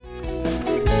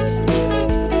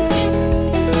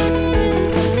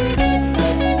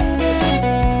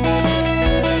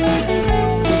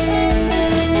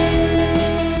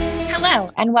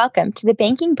and welcome to the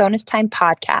Banking Bonus Time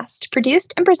podcast,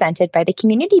 produced and presented by the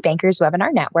Community Bankers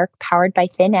Webinar Network, powered by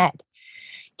ThinEd.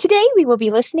 Today, we will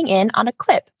be listening in on a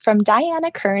clip from Diana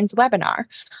Kern's webinar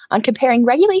on comparing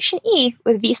Regulation E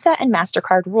with Visa and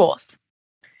Mastercard rules.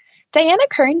 Diana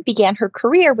Kern began her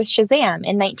career with Shazam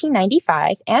in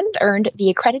 1995 and earned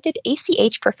the accredited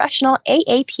ACH Professional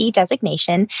AAP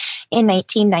designation in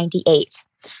 1998.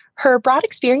 Her broad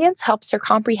experience helps her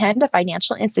comprehend a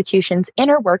financial institution's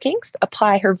inner workings,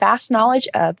 apply her vast knowledge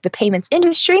of the payments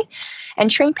industry,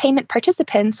 and train payment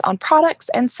participants on products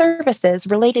and services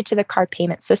related to the card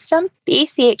payment system, the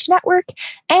ACH network,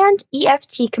 and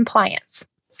EFT compliance.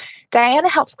 Diana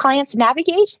helps clients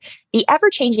navigate the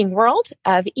ever-changing world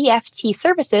of EFT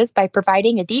services by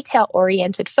providing a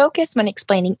detail-oriented focus when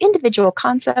explaining individual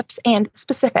concepts and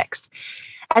specifics.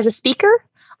 As a speaker,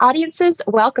 audiences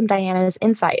welcome Diana's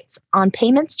insights on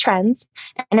payments trends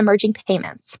and emerging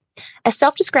payments. A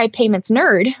self-described payments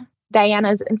nerd,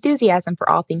 Diana's enthusiasm for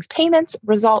all things payments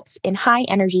results in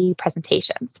high-energy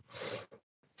presentations.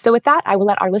 So with that, I will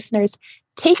let our listeners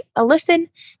take a listen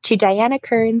to Diana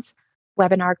Kern's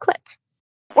webinar clip.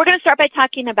 We're going to start by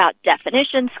talking about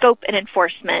definition, scope, and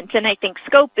enforcement. And I think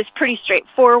scope is pretty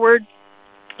straightforward.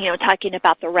 Talking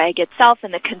about the reg itself,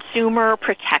 and the consumer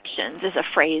protections is a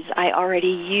phrase I already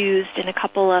used in a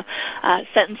couple of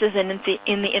sentences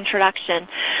in the introduction.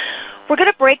 We're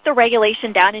going to break the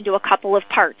regulation down into a couple of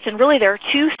parts, and really there are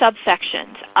two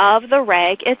subsections of the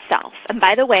reg itself. And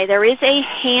by the way, there is a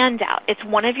handout. It's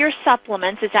one of your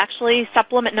supplements. It's actually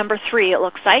supplement number 3, it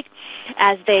looks like,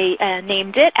 as they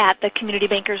named it at the Community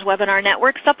Bankers Webinar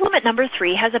Network. Supplement number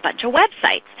 3 has a bunch of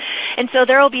websites. And so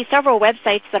there will be several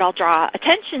websites that I'll draw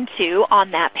attention to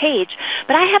on that page.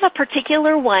 But I have a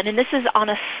particular one, and this is on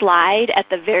a slide at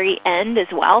the very end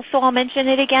as well, so I'll mention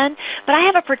it again. But I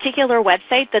have a particular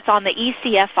website that's on the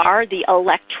ECFR, the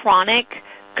Electronic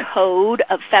Code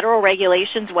of Federal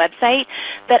Regulations website,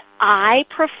 that I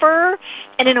prefer.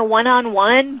 And in a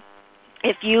one-on-one,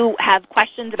 if you have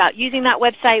questions about using that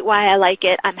website, why I like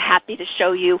it, I'm happy to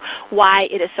show you why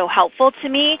it is so helpful to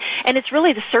me. And it's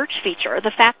really the search feature, the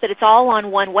fact that it's all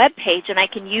on one web page and I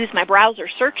can use my browser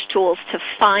search tools to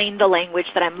find the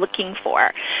language that I'm looking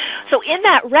for. So in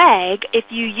that reg,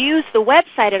 if you use the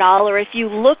website at all, or if you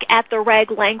look at the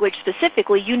reg language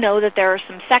specifically, you know that there are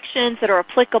some sections that are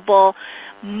applicable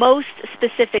most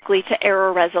specifically to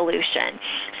error resolution.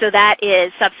 So that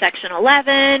is subsection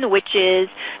 11, which is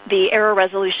the error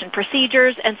resolution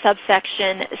procedures, and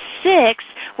subsection 6,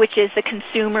 which is the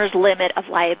consumer's limit of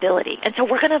liability. And so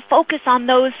we're going to focus on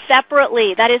those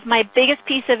separately. That is my biggest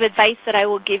piece of advice that I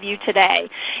will give you today,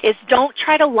 is don't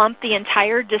try to lump the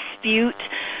entire dispute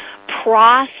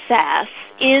process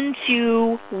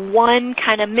into one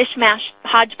kind of mishmash,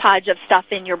 hodgepodge of stuff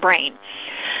in your brain.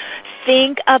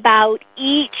 Think about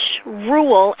each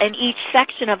rule and each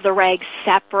section of the reg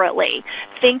separately.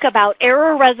 Think about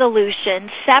error resolution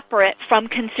separate from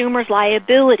consumer's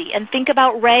liability, and think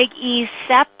about Reg E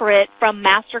separate from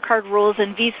Mastercard rules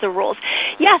and Visa rules.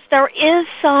 Yes, there is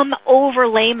some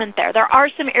overlayment there. There are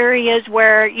some areas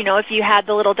where, if you had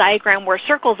the little diagram where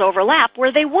circles overlap,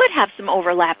 where they would have some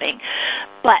overlapping.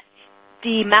 But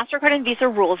the Mastercard and Visa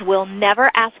rules will never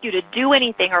ask you to do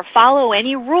anything or follow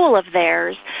any rule of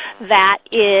theirs that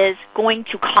is going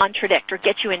to contradict or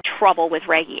get you in trouble with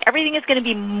Reg E. Everything is going to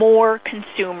be more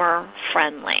consumer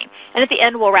friendly. And at the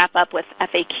end, we'll wrap up with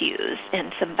FAQs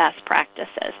and some best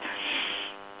practices.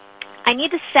 I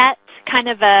need to set kind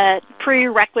of a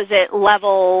prerequisite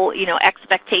level,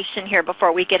 expectation here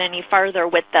before we get any farther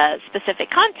with the specific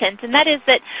content, and that is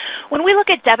that when we look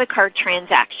at debit card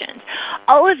transactions,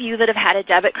 all of you that have had a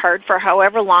debit card for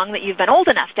however long that you've been old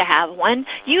enough to have one,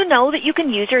 you know that you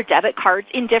can use your debit cards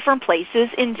in different places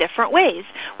in different ways.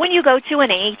 When you go to an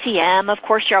ATM, of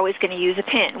course, you're always going to use a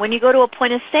PIN. When you go to a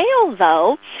point of sale,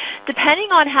 though,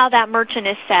 depending on how that merchant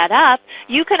is set up,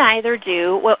 you can either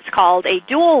do what's called a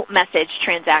dual message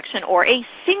transaction or a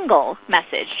single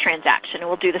message transaction. And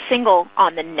we'll do the single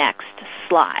on the next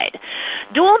slide.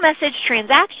 Dual message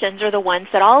transactions are the ones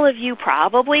that all of you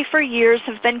probably for years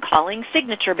have been calling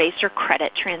signature-based or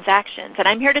credit transactions. And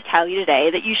I'm here to tell you today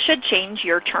that you should change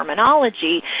your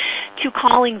terminology to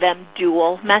calling them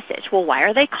dual message. Well, why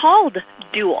are they called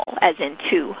dual, as in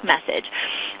two message?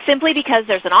 Simply because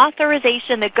there's an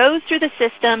authorization that goes through the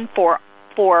system for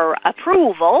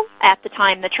approval at the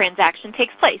time the transaction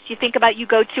takes place. You think about, you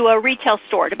go to a retail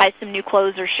store to buy some new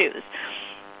clothes or shoes.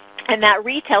 And that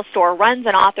retail store runs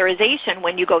an authorization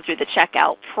when you go through the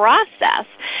checkout process.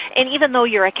 And even though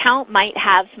your account might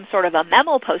have some sort of a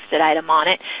memo posted item on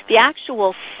it, the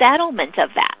actual settlement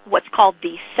of that, what's called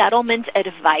the settlement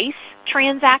advice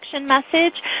transaction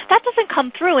message, that doesn't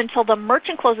come through until the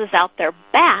merchant closes out their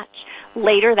batch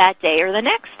later that day or the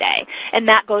next day. And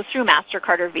that goes through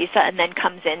MasterCard or Visa and then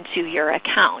comes into your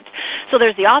account. So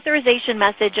there's the authorization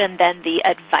message and then the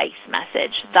advice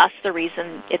message. Thus the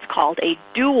reason it's called a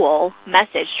dual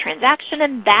message transaction.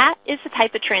 And that is the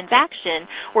type of transaction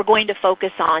we're going to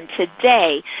focus on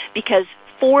today, because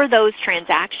for those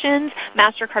transactions,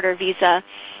 MasterCard or Visa,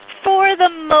 for the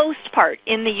most part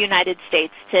in the United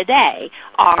States today,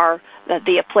 are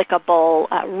the applicable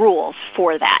rules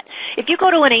for that. If you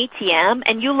go to an ATM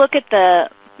and you look at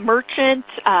the merchant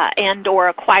and or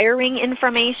acquiring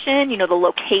information, the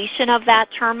location of that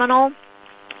terminal,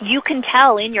 you can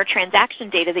tell in your transaction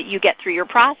data that you get through your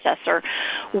processor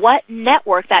what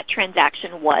network that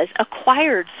transaction was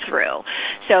acquired through.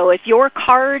 So if your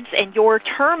cards and your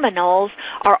terminals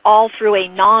are all through a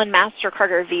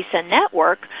non-MasterCard or Visa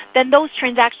network, then those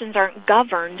transactions aren't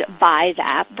governed by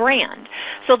that brand.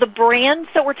 So the brands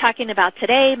that we're talking about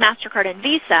today, MasterCard and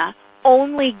Visa,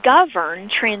 only govern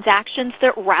transactions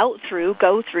that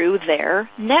go through their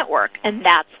network. And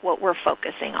that's what we're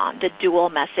focusing on, the dual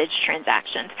message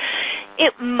transactions.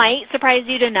 It might surprise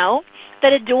you to know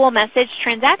that a dual message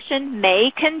transaction may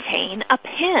contain a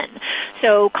PIN.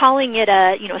 So calling it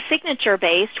a signature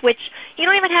based, which you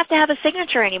don't even have to have a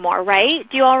signature anymore, right?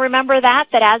 Do you all remember that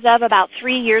as of about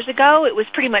 3 years ago, it was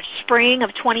pretty much spring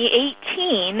of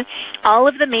 2018, all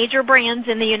of the major brands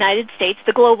in the United States,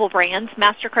 the global brands,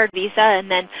 MasterCard, Visa,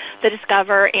 and then the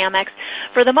Discover, Amex,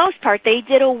 for the most part, they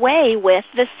did away with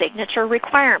the signature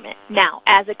requirement. Now,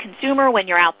 as a consumer, when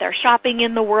you're out there shopping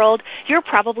in the world, you're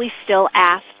probably still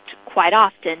asked quite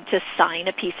often to sign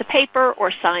a piece of paper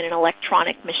or sign an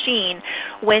electronic machine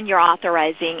when you're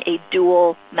authorizing a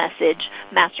dual message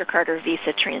MasterCard or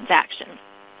Visa transaction.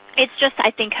 It's just,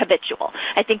 I think, habitual.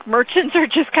 I think merchants are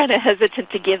just kind of hesitant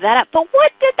to give that up. But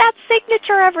what did that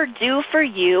signature ever do for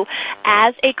you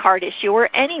as a card issuer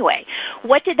anyway?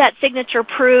 What did that signature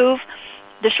prove?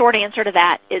 The short answer to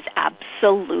that is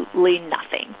absolutely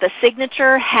nothing. The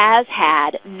signature has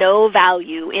had no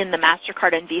value in the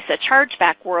MasterCard and Visa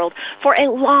chargeback world for a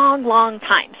long, long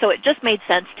time. So it just made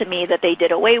sense to me that they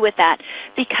did away with that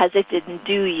because it didn't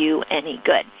do you any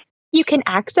good. You can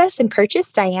access and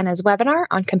purchase Diana's webinar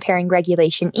on comparing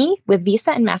Regulation E with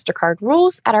Visa and MasterCard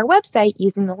rules at our website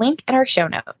using the link in our show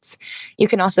notes. You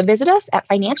can also visit us at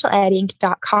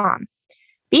financialedinc.com.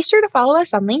 Be sure to follow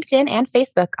us on LinkedIn and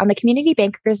Facebook on the Community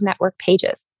Bankers Network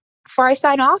pages. Before I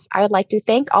sign off, I would like to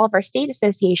thank all of our state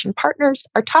association partners,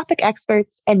 our topic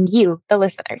experts, and you, the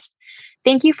listeners.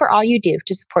 Thank you for all you do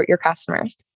to support your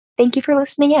customers. Thank you for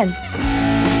listening in.